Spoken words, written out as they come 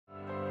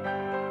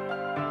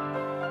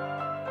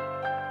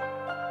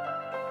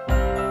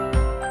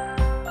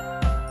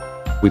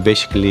We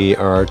basically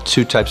are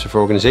two types of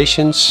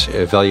organizations,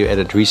 a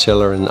value-added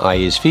reseller and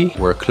ISV.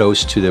 We're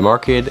close to the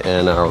market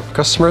and our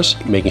customers,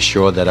 making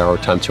sure that our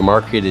time to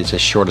market is as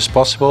short as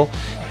possible,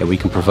 and we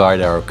can provide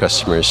our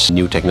customers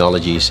new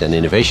technologies and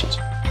innovations.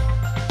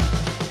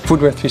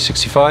 Foodware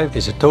 365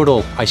 is a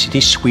total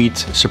ICT suite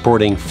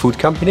supporting food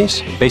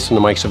companies based on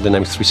the Microsoft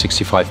Dynamics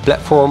 365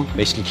 platform,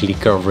 basically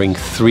covering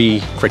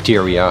three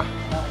criteria.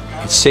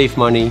 It's save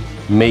money,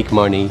 make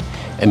money,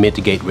 and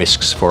mitigate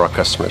risks for our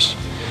customers.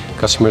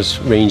 Customers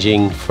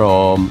ranging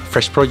from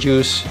fresh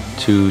produce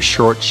to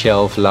short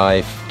shelf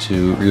life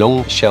to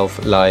long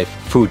shelf life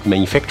food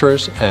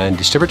manufacturers and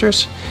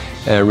distributors,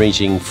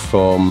 ranging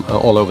from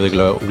all over the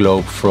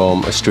globe,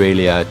 from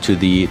Australia to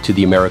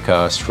the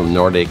Americas, from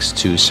Nordics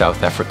to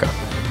South Africa.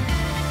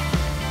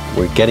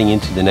 We're getting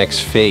into the next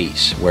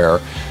phase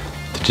where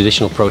the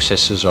traditional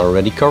processes are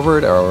already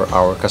covered.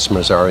 Our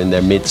customers are in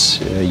their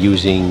midst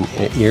using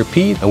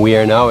ERP, and we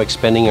are now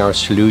expanding our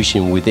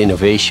solution with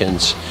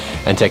innovations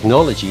and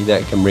technology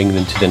that can bring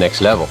them to the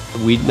next level.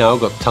 We now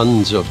got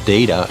tons of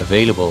data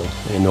available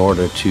in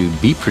order to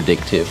be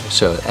predictive.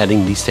 So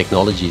adding these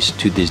technologies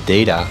to this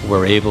data,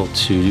 we're able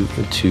to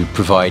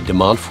provide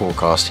demand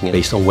forecasting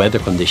based on weather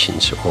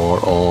conditions or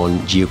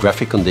on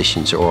geographic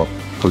conditions or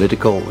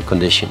political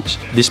conditions.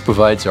 This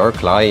provides our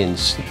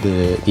clients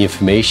the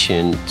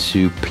information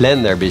to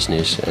plan their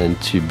business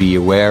and to be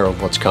aware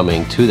of what's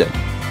coming to them.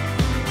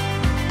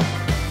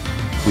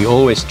 We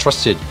always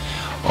trusted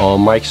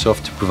on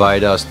Microsoft to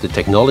provide us the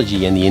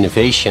technology and the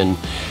innovation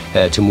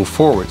to move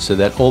forward, so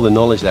that all the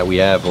knowledge that we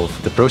have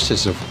of the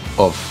process of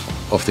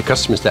the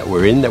customers that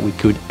we're in, that we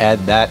could add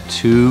that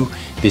to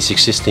this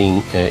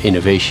existing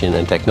innovation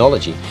and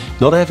technology.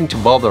 Not having to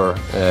bother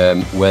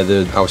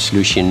whether our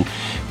solution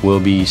will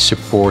be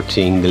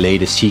supporting the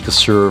latest SQL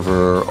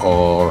Server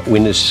or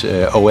Windows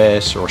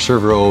OS or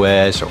Server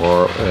OS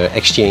or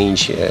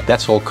Exchange.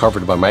 That's all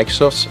covered by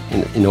Microsoft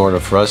in order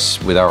for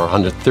us, with our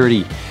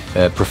 130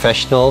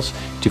 professionals,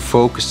 to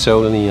focus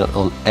solely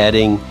on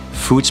adding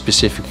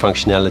food-specific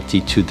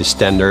functionality to the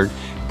standard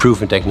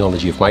proven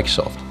technology of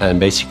Microsoft. And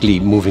basically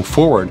moving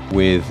forward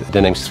with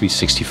Dynamics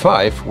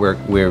 365,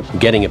 we're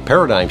getting a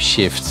paradigm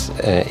shift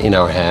in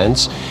our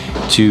hands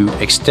to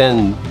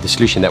extend the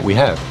solution that we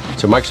have.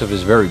 So Microsoft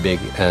is a very big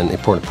and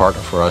important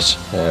partner for us.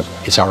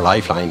 It's our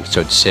lifeline,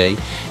 so to say,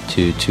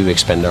 to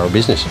expand our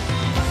business.